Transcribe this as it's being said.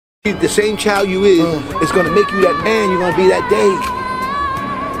The same child you is gonna make you that man you're gonna be that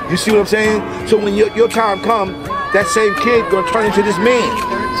day. You see what I'm saying? So when your time comes, that same kid gonna turn into this man.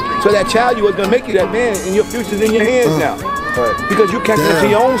 So that child you was gonna make you that man, and your future's in your hands now. Because you catching it to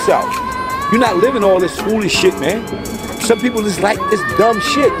your own self. You're not living all this foolish shit, man. Some people just like this dumb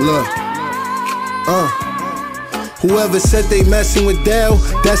shit. Look, whoever said they messing with Dell,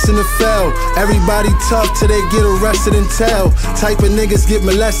 destined to fail. Everybody tough till they get arrested and tell. Type of niggas get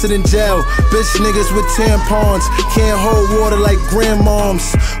molested in jail. Bitch niggas with tampons, can't hold water like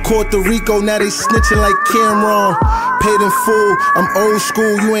grandmoms. Puerto Rico, now they snitching like Cameron. Paid in full, I'm old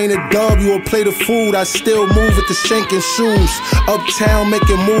school, you ain't a dub, you a plate of food. I still move with the shanking shoes. Uptown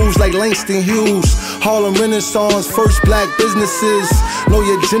making moves like Langston Hughes. Harlem Renaissance, first black businesses. Know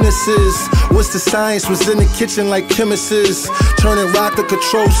your genesis. What's the science? Was in the kitchen like chemists. Turning rock to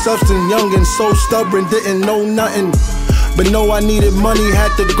control substance, young and so stubborn, didn't know nothing. But know I needed money,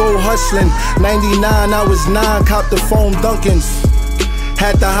 had to go hustling. 99, I was 9, copped the phone Dunkins.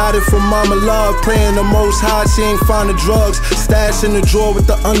 Had to hide it from mama love, praying the most high she ain't find the drugs. Stash in the drawer with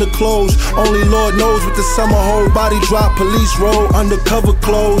the underclothes. Only Lord knows what the summer hold. Body drop, police roll, undercover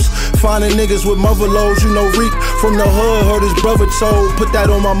clothes. Finding niggas with mother loads. You know Reek from the hood, heard his brother told. Put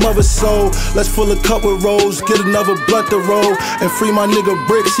that on my mother's soul. Let's fill a cup with rolls, get another blunt to roll. And free my nigga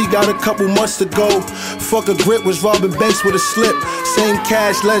Bricks, he got a couple months to go. Fuck a grip, was robbing banks with a slip. Same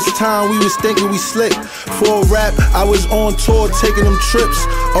cash, less time, we was thinking we slick. For a rap, I was on tour taking them trips.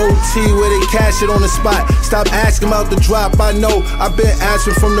 OT where they cash it on the spot. Stop asking about the drop. I know I've been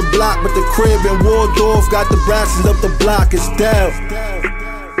asking from the block, but the crib in Waldorf got the brasses up the block. It's down.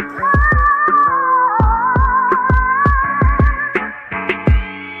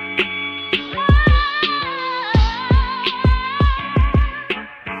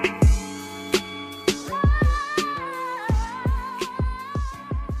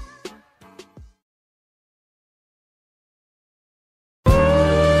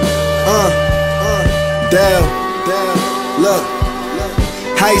 Look,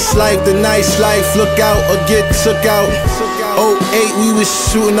 heist life, the nice life, look out or get took out. 08, we was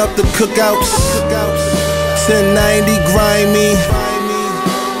shooting up the cookouts. 1090 grimy,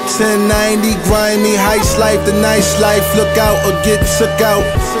 1090 grimy, heist life, the nice life, look out or get took out.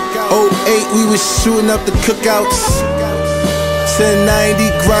 08, we was shooting up the cookouts. 1090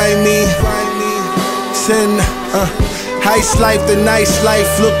 grimy, 10, heist life, the nice life,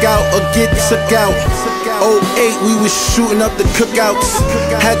 look out or get took out. 08, we was shooting up the cookouts.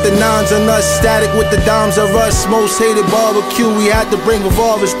 Had the nines on us, static with the dimes of us. Most hated barbecue, we had to bring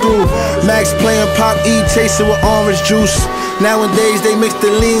revolvers through. Max playing Pop E, chasing with orange juice. Nowadays they mix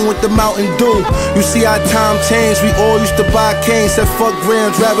the lean with the Mountain Dew. You see our time changed, we all used to buy canes. Said fuck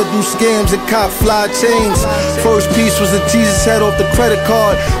grams, rather do scams and cop fly chains. First piece was a Jesus head off the credit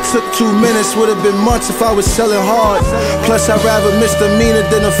card. Took 2 minutes, would've been months if I was selling hard. Plus I'd rather misdemeanor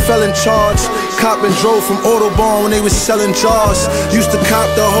than a felon charge. Cop and drove from Autobahn when they was selling jars. Used to cop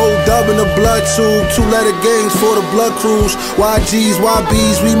the whole dub in the blood tube. 2-letter gangs for the blood crews. YGs,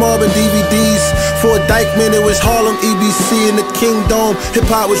 YBs, we mobbing DVDs. For a Dykeman it was Harlem, EBC, and the Kingdom.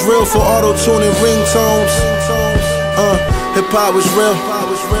 Hip-hop was real for auto-tune and ringtones. Hip-hop was real.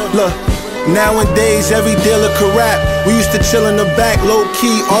 Look, nowadays every dealer could rap. We used to chill in the back,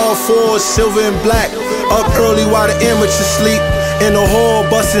 low-key, all fours, silver and black. Up early while the amateurs sleep. In the hall,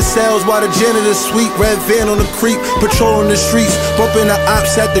 busting cells while the janitor sweep. Red van on the creek, patrolling the streets. Bumping the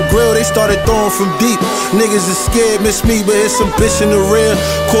ops at the grill, they started throwing from deep. Niggas is scared, miss me, but here's some bitch in the rear.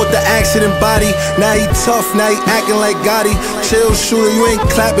 Caught the accident body, now he tough, now he acting like Gotti. Chill shooter, you ain't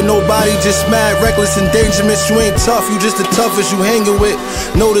clapping nobody. Just mad, reckless endangerments, you ain't tough. You just the toughest you hanging with,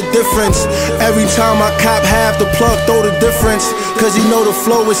 know the difference. Every time I cop half the plug, throw the difference. Cause he know the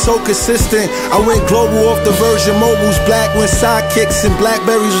flow is so consistent. I went global off the Virgin Mobiles, black when sidekicks and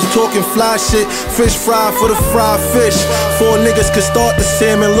Blackberries was talking fly shit. Fish fry for the fried fish. 4 niggas could start the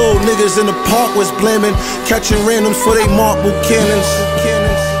salmon. Little niggas in the park was blaming. Catching randoms for they marble cannons.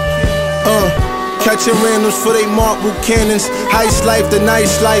 Catching randoms for they marble cannons. Heist life, the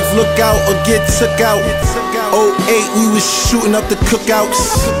nice life, look out or get took out. 08, we was shooting up the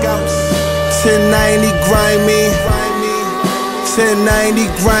cookouts. 1090 grimy, 1090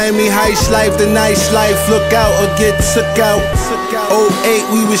 grimy, heist life, the nice life, look out or get took out. 08,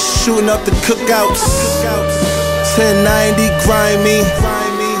 we was shooting up the cookouts. 1090 grimy,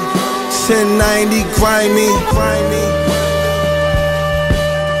 1090 grimy.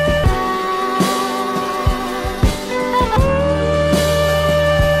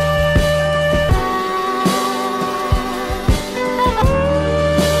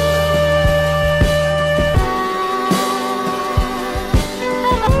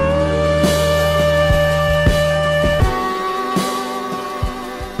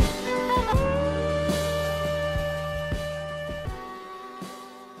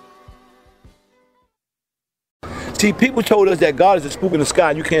 See, people told us that God is a spook in the sky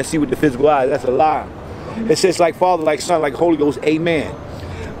and you can't see with the physical eye. That's a lie. It says like Father, like Son, like Holy Ghost, amen.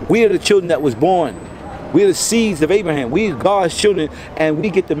 We are the children that was born. We are the seeds of Abraham. We are God's children, and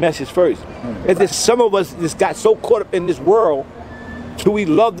we get the message first. And there's some of us just got so caught up in this world, so we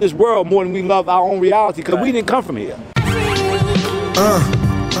love this world more than we love our own reality, because we didn't come from here.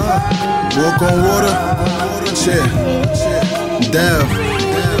 Walk on water, chill, down,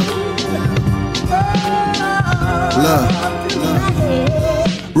 love.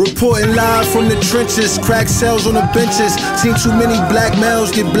 Reporting live from the trenches, crack cells on the benches. Seen too many black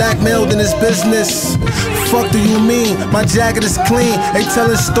males get blackmailed in this business. Fuck do you mean? My jacket is clean. They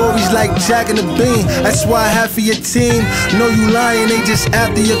telling stories like Jack and the Bean. That's why half of your team know you lying. They just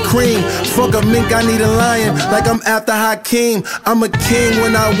after your cream. Fuck a mink, I need a lion. Like I'm after Hakeem. I'm a king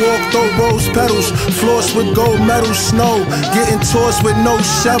when I walk through rose petals. Floss with gold medals, snow. Getting tossed with no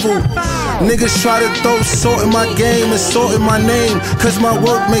shovel. Niggas try to throw salt in my game and salt in my name. Cause my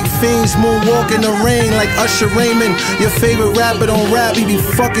work make fiends moonwalk in the rain like Usher Raymond. Your favorite rapper don't rap, he be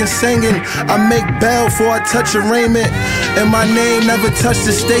fucking singing. I make bail before I touch a raiment. And my name never touched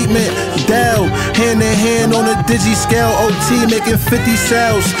a statement. Down, hand in hand on a digi scale. OT making 50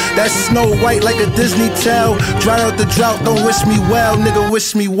 sales. That's Snow White like a Disney tale. Dry out the drought, don't wish me well, nigga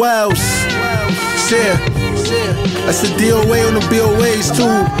wish me wells. Share, that's the DOA on the BOAs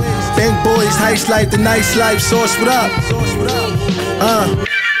too. Bank boys, heist life, the nice life. Sauce, what up?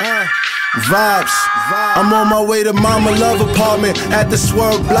 Vibes. I'm on my way to Mama Love apartment at the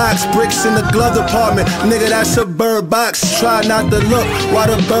Swerve Blocks, bricks in the glove department. Nigga, that's a bird box. Try not to look while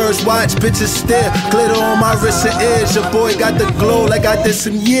the birds watch. Bitches stare, glitter on my wrist and ears. Your boy got the glow like I did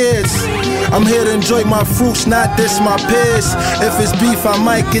some years. I'm here to enjoy my fruits, not diss my peers. If it's beef, I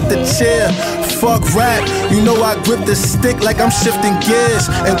might get the chair. Fuck rap, you know I grip the stick like I'm shifting gears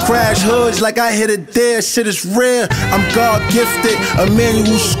and crash hoods like I hit it there. Shit is rare, I'm God gifted, a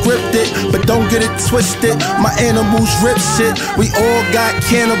manual scripted, but don't get it twisted. My animals rip shit. We all got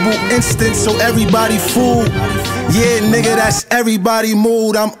cannibal instincts, so everybody fool. Yeah, nigga, that's everybody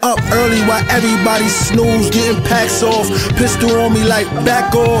mood. I'm up early while everybody snooze, getting packs off. Pistol on me like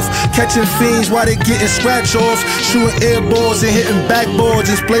back off. Catching fiends while they getting scratch off. Shooting air balls and hitting backboards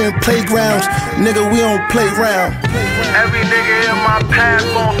and playing playgrounds. Nigga, we don't play round. Every nigga in my path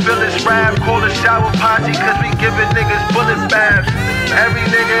gon' feel this rap. Call the shower posse cause we giving niggas bullet baths. Every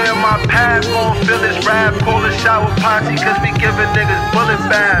nigga in my path gon' feel this rap. Call the shower posse cause we giving niggas bullet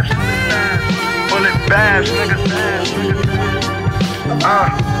baths. Bullet baths, nigga.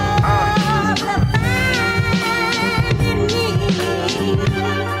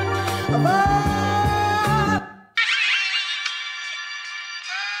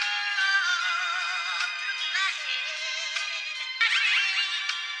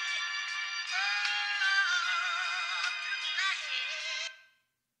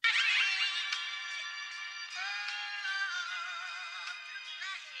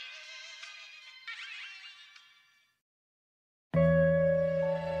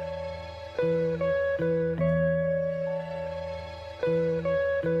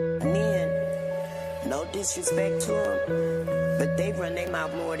 No disrespect to them, but they run their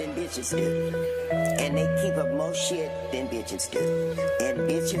mouth more than bitches do. And they keep up more shit than bitches do. And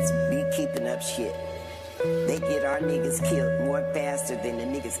bitches be keeping up shit. They get our niggas killed more faster than the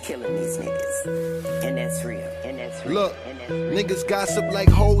niggas killing these niggas. And that's real. And that's real. Look, niggas gossip like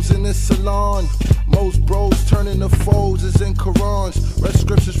hoes in the salon. Most bros turning to foes is in Qurans. Read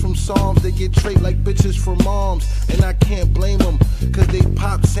scriptures from Psalms, they get trait like bitches from moms. And I can't blame them, cause they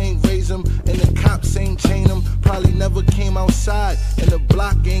pops ain't raise them, and the cops ain't chain them. Probably never came outside, and the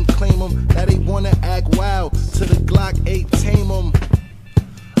block ain't claim them. Now they wanna act wild, till the Glock 8 tame them.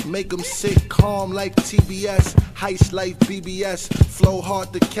 Make them sit calm like TBS, heist like BBS. Flow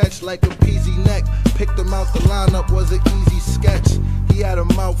hard to catch like a peasy neck. Picked them out the lineup, was an easy sketch. He had a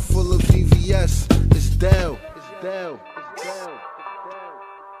mouth full of VVS. It's Dell. It's Dell. It's Dell.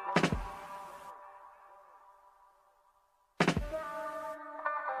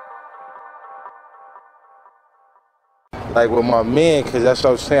 Like with my man, cause that's what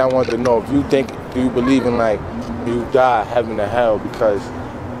I was saying. I wanted to know if you think, do you believe in like you die heaven or hell? Because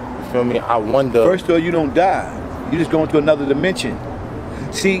you feel me? I wonder. First of all, you don't die. You just go into another dimension.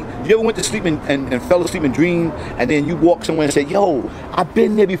 See, you ever went to sleep and fell asleep and dreamed, and then you walk somewhere and say, yo, I've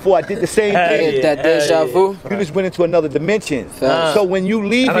been there before, I did the same thing. That deja vu? You just went into another dimension. So when you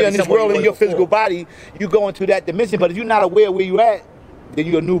leave here in this world in your physical body, you go into that dimension, but if you're not aware where you're at, then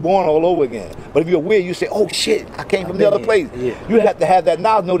you're a newborn all over again. But if you're aware, you say, oh shit, I came from the other place. You have to have that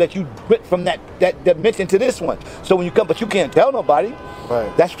knowledge, know that you went from that dimension to this one. So when you come, but you can't tell nobody. Right.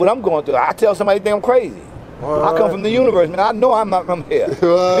 That's what I'm going through. I tell somebody they think I'm crazy. I come from the universe, man. I know I'm not from here. You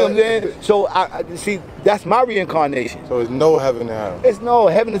know what I'm saying? So, I see, that's my reincarnation. So there's no heaven and hell? It's no,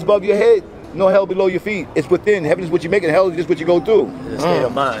 heaven is above your head, no hell below your feet. It's within. Heaven is what you make, and hell is just what you go through. It's a state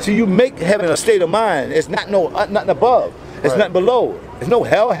of mind. So you make heaven a state of mind. It's not nothing above. It's nothing below. There's no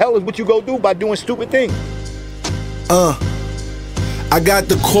hell. Hell is what you go through by doing stupid things. I got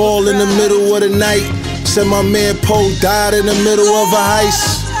the call in the middle of the night. Said my man Poe died in the middle of a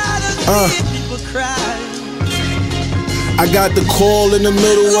heist. I got the call in the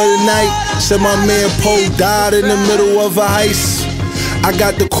middle of the night. Said my man Poe died in the middle of a heist. I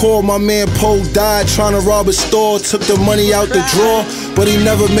got the call, my man Poe died trying to rob a store. Took the money out the drawer, but he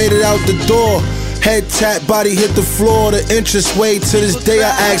never made it out the door. Head tap, body hit the floor, the interest way. To this day I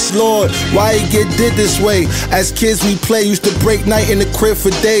ask Lord, why he get did this way? As kids we play, used to break night in the crib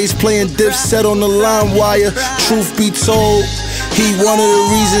for days, playing Dipset on the line wire. Truth be told, he one of the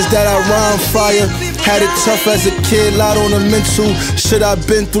reasons that I rhyme fire. Had it tough as a kid, lot on the mental shit I've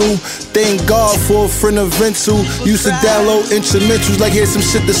been through. Thank God for a friend of Vinsu. Used to download instrumentals like here's some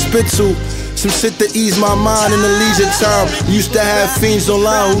shit to spit to. Some shit to ease my mind in the leisure time. Used to have fiends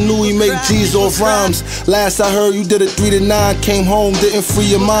online who knew he make G's off rhymes. Last I heard you did a 3 to 9, came home, didn't free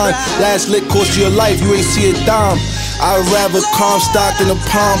your mind. Last lick cost you your life, you ain't see a dime. I'd rather Comstock than a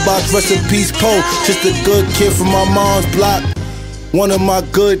palm box. Rest in peace, Poe, just a good kid from my mom's block. One of my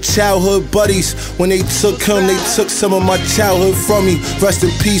good childhood buddies. When they took him, they took some of my childhood from me. Rest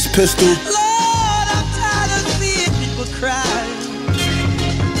in peace, Pistol. Lord, I'm tired of seeing people cry.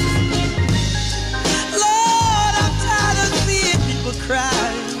 Lord, I'm tired of seeing people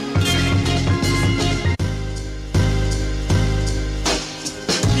cry.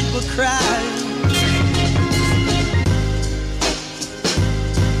 People cry.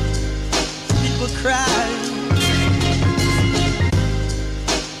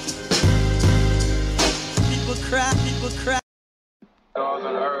 People cry. Stars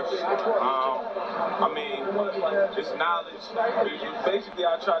on earth. I mean, it's knowledge. Basically,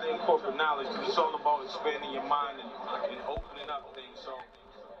 I try to incorporate knowledge. It's all about expanding your mind and opening up things. So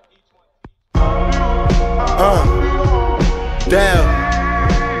each one. Damn.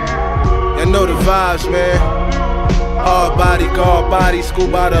 You know the vibes, man. Hard body, guard body, school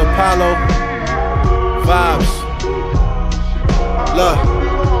by the Apollo. Vibes. Look.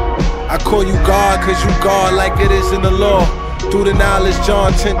 I call you God, cause you God like it is in the law. Through the knowledge,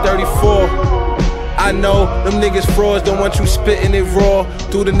 John 10:34. I know them niggas frauds don't want you spitting it raw.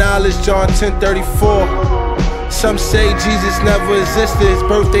 Through the knowledge, John 10:34. Some say Jesus never existed, his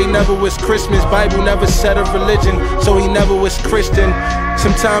birthday never was Christmas. Bible never said a religion, so he never was Christian.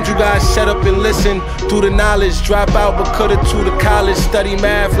 Sometimes you guys shut up and listen. Through the knowledge, drop out but coulda to the college. Study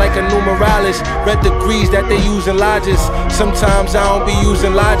math like a numeralist. Read degrees that they use in lodges. Sometimes I don't be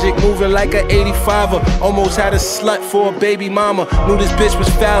using logic. Moving like an 85er. Almost had a slut for a baby mama. Knew this bitch was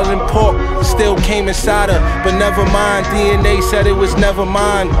foul in pork. Still came inside her, but never mind. DNA said it was never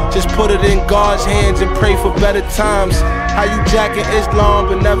mine. Just put it in God's hands and pray for better times. How you jacking Islam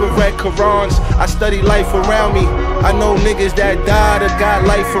but never read Qurans? I study life around me. I know niggas that died or got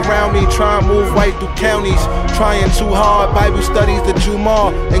life around me. Try and move right through counties. Trying too hard. Bible studies the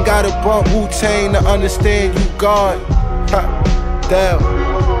Jumar. And gotta bump Wu-Tang to understand you God. Ha, damn.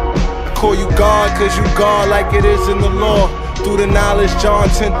 I call you God cause you God like it is in the law. Through the knowledge, John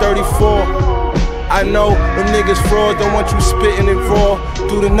 10:34. I know them niggas fraud don't want you spitting it raw.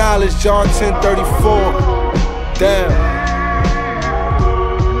 Through the knowledge, John 10:34. Damn.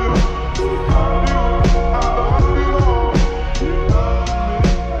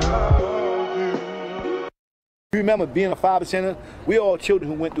 You remember being a 5%er? We all children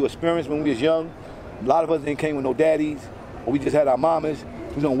who went through experience when we was young. A lot of us didn't came with no daddies, or we just had our mamas.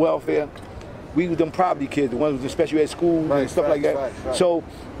 We was on welfare. We was them poverty kids, the ones who was in special ed school and stuff like that. Right. So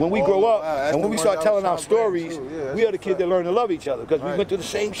when we grow up and when we start telling our stories, we are the kids that learn to love each other because we went through the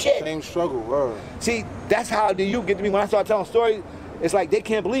same shit. Same struggle, bro. See, that's how the youth get to me. When I start telling stories, it's like they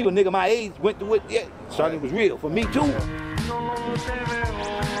can't believe a nigga my age went through it. Yeah, something was real for me too.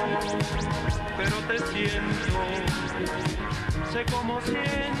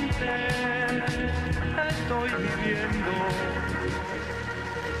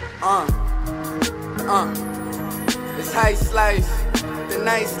 It's heist life, the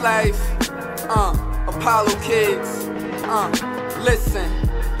nice life, Apollo kids, listen,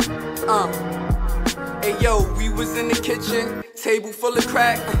 hey yo, we was in the kitchen, table full of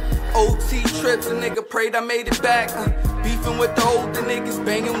crack, OT trips, a nigga prayed I made it back, beefing with the older niggas,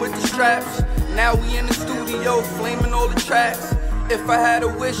 banging with the straps, now we in the studio, flaming all the tracks, if I had a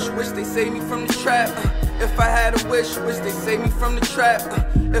wish they saved me from the trap, If I had a wish they saved me from the trap.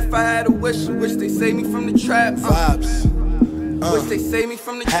 If I had a wish they saved me from the trap. Vibes. Wish they saved me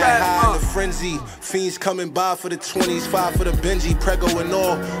from the trap. High in the frenzy, fiends coming by for the 20s, 5 for the Benji, Prego and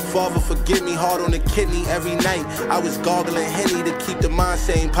all. Father forgive me, hard on the kidney every night. I was gargling Henny to keep the mind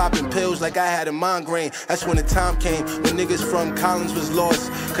sane, popping pills like I had a migraine. That's when the time came, when niggas from Collins was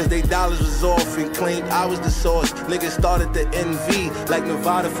lost, cause they dollars was off and claimed I was the source. Niggas started the NV, like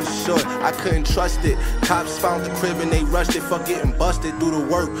Nevada for short. I couldn't trust it. Cops found the crib and they rushed it, fuck getting busted. Do the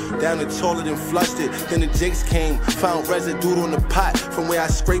work, down the toilet and flushed it. Then the Jakes came, found residue on the pot from where I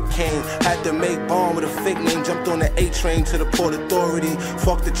scraped cane. Had to make bomb with a fake name. Jumped on the A train to the Port Authority.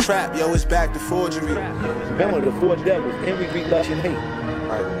 Fuck the trap, yo, it's back to forgery. Been one of the four devils: envy, greed, lust, and hate.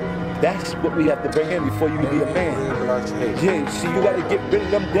 Right. That's what we have to bring in before you can be a man. Yeah, see, you gotta get rid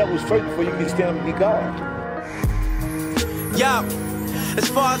of them devils first before you can stand up and be God. Yeah. As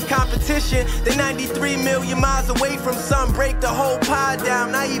far as competition, they 93 million miles away from some. Break the whole pie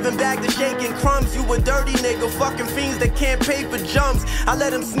down, not even back to shaking crumbs. You a dirty nigga, fucking fiends that can't pay for jumps. I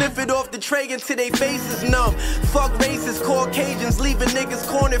let them sniff it off the tray until they faces numb. Fuck racists, Caucasians, leaving niggas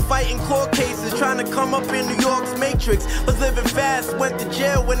cornered fighting court cases. Trying to come up in New York's matrix. Was living fast, went to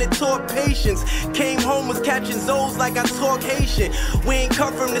jail when it taught patience. Came home, was catching Zoes like I talk Haitian. We ain't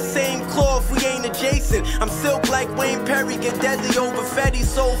cut from the same cloth, we ain't adjacent. I'm silk like Wayne Perry, get deadly over Fetty.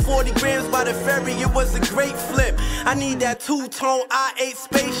 Sold 40 grams by the ferry, it was a great flip. I need that two-tone I-8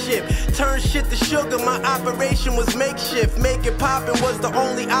 spaceship. Turn shit to sugar, my operation was makeshift. Make it poppin' was the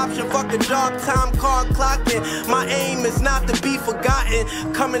only option. Fuck a job, time card clocking. My aim is not to be forgotten.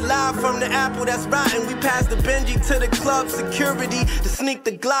 Coming live from the apple that's rotten. We passed the Benji to the club security to sneak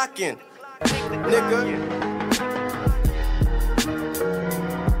the Glock in. Nigga.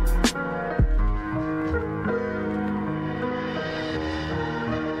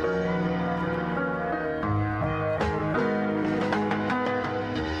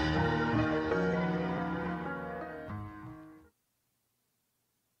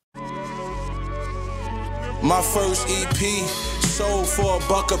 My first EP, sold for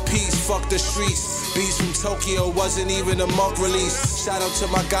 $1 a piece, fuck the streets. Beats from Tokyo wasn't even a month release. Shout out to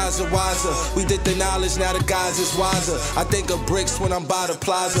my guys at Wiser. We did the knowledge, now the guys is wiser. I think of bricks when I'm by the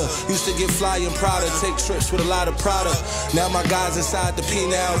plaza. Used to get fly and prouder, take trips with a lot of Prada. Now my guys inside the P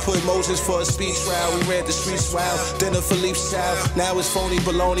now, put motions for a speech trial. We ran the streets wild, dinner for Leaf's child. Now it's phony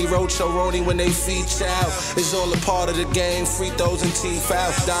baloney, roadshow roni when they feed child. It's all a part of the game, free throws and team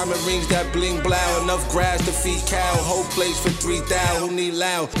fouls. Diamond rings that bling blow, enough grass to feed cow. Whole place for 3,000, who need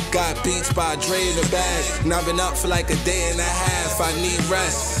loud? Got beats by Dre in the bag. And I've been up for like a day and a half, I need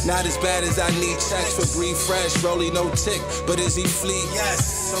rest. Not as bad as I need checks for breathe fresh. Rolly no tick, but is he fleet?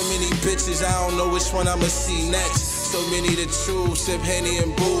 Yes. So many bitches, I don't know which one I'ma see next. So many to choose, sip Henny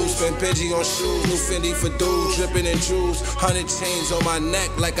and booze. Spend Benji on shoes, new Fendi for dudes, dripping in jewels. 100 chains on my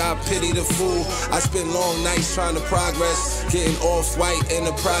neck like I pity the fool. I spend long nights trying to progress, getting off-white in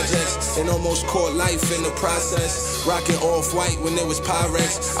the projects, and almost caught life in the process. Rocking off-white when it was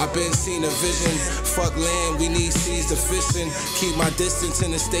Pyrex. I've been seen a vision. Fuck land, we need seas to fishing. Keep my distance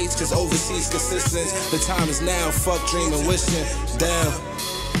in the States, cause overseas consistent. The time is now, fuck dreaming, wishing. Down.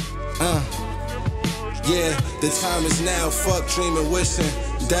 Yeah, the time is now, fuck dreaming, wishing.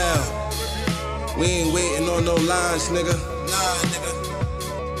 Down. We ain't waiting on no lines, nigga. Nah, nigga.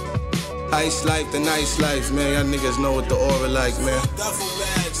 Ice life, the nice life, man. Y'all niggas know what the aura like, man.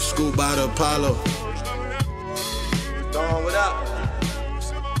 School by the Apollo. Dawn, what up?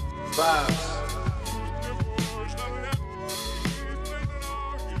 Vibes.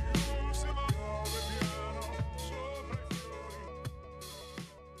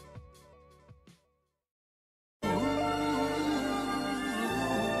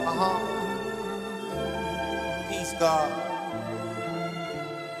 Peace, God.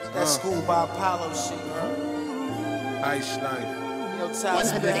 That School by Apollo shit, huh? Ice life.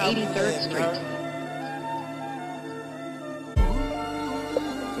 183rd Street.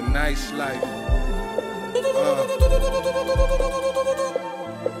 The nice life.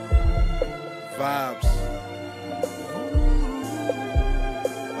 Vibes.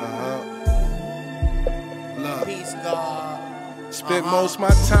 Love. Peace, God. Spent most my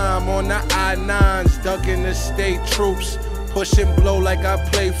time on the I-9s, ducking the state troops. Push and blow like I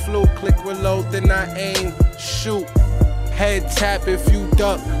play flute. Click reload, then I aim, shoot. Head tap if you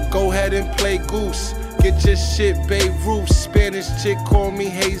duck, go ahead and play goose. Get your shit, Beirut. Spanish chick call me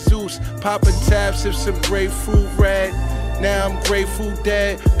Jesus. Pop a tab, sip some grapefruit red. Now I'm grateful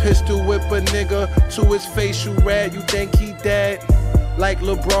dead. Pistol whip a nigga to his face, you red. You think he dead? like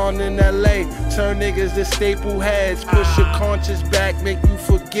LeBron in LA. Turn niggas to staple heads. Push your conscience back, make you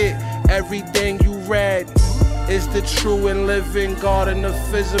forget everything you read. It's the true and living God in the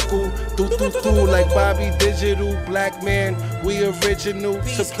physical. Do like Bobby Digital. Black man, we original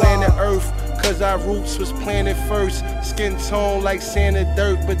to planet Earth. Cause our roots was planted first. Skin tone like sand and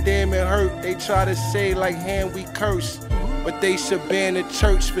dirt, but damn it hurt. They try to say like hand we curse, but they should ban the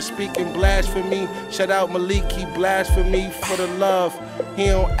church for speaking blasphemy. Shout out Malik, he blasphemy for the love. He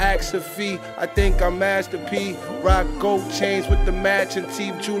don't ask a fee. I think I'm Master P. Rock gold chains with the matching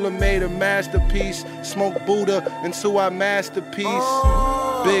teeth. Jeweler made a masterpiece. Smoke Buddha into our masterpiece.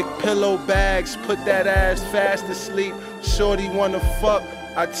 Big pillow bags, put that ass fast asleep. Shorty wanna fuck.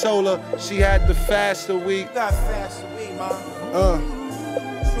 I told her she had to fast a week. You got fast a week, man.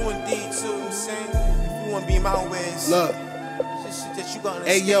 True indeed, too. You know what I'm saying? If you wanna be my ways. Look.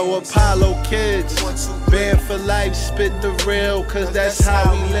 Hey yo, Apollo kids, band for life, spit the real, cause that's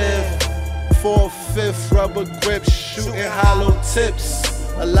how we live. 4/5 rubber grips, shooting hollow tips.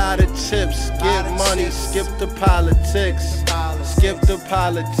 A lot of chips, get money, skip the politics. Skip the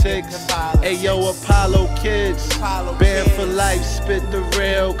politics. Hey yo, Apollo kids, band for life, spit the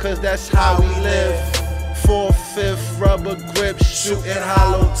real, cause that's how we live. 4/5 rubber grips, shooting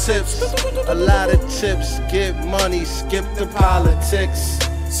hollow tips. A lot of chips, get money, skip the politics.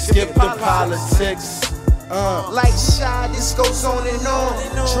 Skip the politics. Like shy, this goes on and on.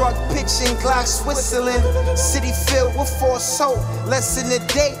 Drug pitching, Glocks whistling. City filled with force hope. Less than a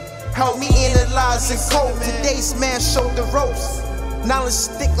day, help me analyze and cope. Today's man showed the ropes. Knowledge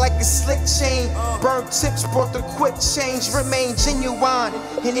stick like a slick chain. Burnt tips brought the quick change. Remain genuine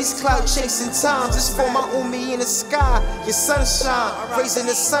in these cloud chasing times. It's for my umi in the sky. Your sunshine, raising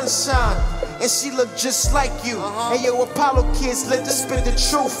the sunshine. And she look just like you. And yo, Apollo kids, let us spit the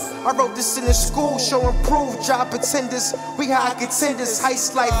truth. I wrote this in the school, showing proof. Job pretenders, we high contenders.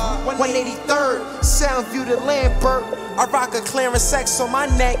 Heist life, 183rd. Sound view to Lambert. I rock a clearance X on my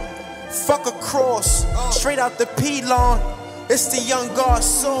neck. Fuck a cross, straight out the P-lawn. It's the young God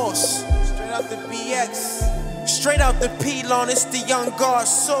sauce. Straight out the BX. Straight out the P-lawn, it's the young God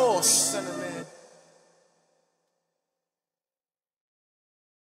sauce.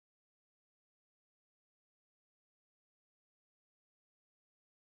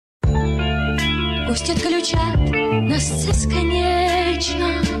 Пусть отключат нас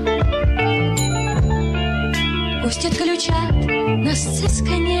бесконечно. Пусть отключат нас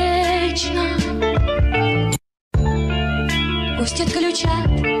бесконечно. Пусть отключат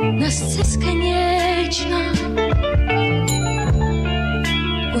нас бесконечно.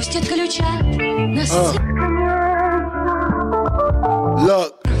 Пусть отключат нас бесконечно.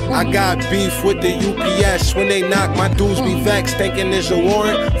 Look, I got beef with the UPS. When they knock, my dudes be vexed, thinking there's a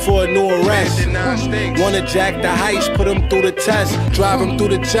warrant for a new arrest. Wanna jack the heist, put him through the test. Drive him through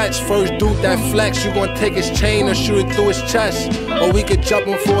the jets, first dude that flex. You gon' take his chain or shoot it through his chest. Or we could jump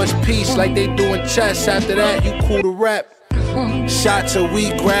him for his piece like they do in chess. After that, you cool to rap. Shots of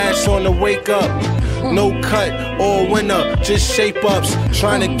wheat grass on the wake up. No cut, all winter, just shape ups.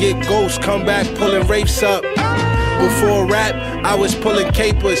 Trying to get ghosts, come back pulling rapes up. Before rap, I was pulling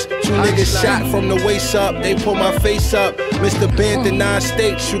capers. 2 niggas shot from the waist up. They pull my face up. Mr. Band in 9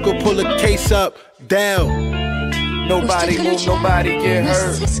 states, you could pull a case up. Down. Nobody move, nobody get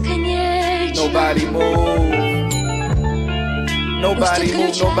hurt. Nobody move. Nobody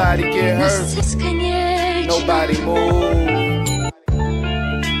move, nobody get hurt. Nobody move.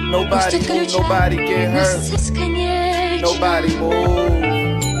 Nobody move, nobody get hurt. Nobody move.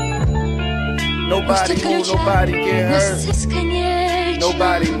 Nobody move, nobody get hurt.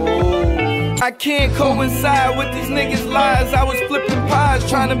 Nobody move. I can't coincide with these niggas' lies. I was flipping pies,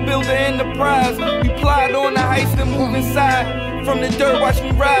 trying to build an enterprise. We plot on the heist and move inside. From the dirt, watch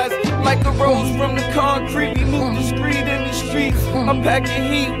me rise. Like a rose from the concrete, we move discreet in the streets. I'm packing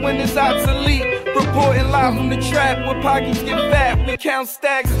heat when it's obsolete. Reporting live from the trap where pockets get fat. We count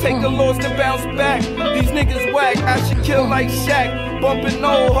stacks, take a loss to bounce back. These niggas whack, I should kill like Shaq. Bumping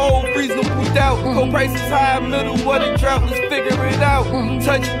no hole, reasonable doubt. Cold prices high, middle what a drought, let's figure it out.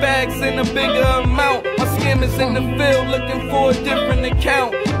 Touch bags in a bigger amount. My scammers in the field looking for a different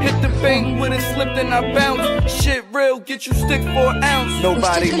account. Hit the bank with a slip, then I bounce. Shit real, get you stick for an ounce.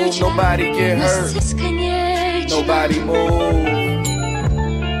 Nobody move, nobody get hurt. Nobody move.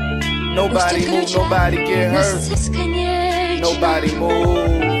 Nobody move, nobody get hurt. Nobody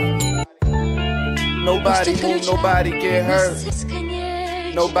move. Nobody move, nobody get hurt.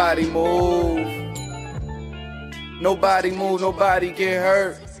 Nobody move. Nobody move, nobody get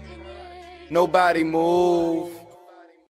hurt. Nobody move.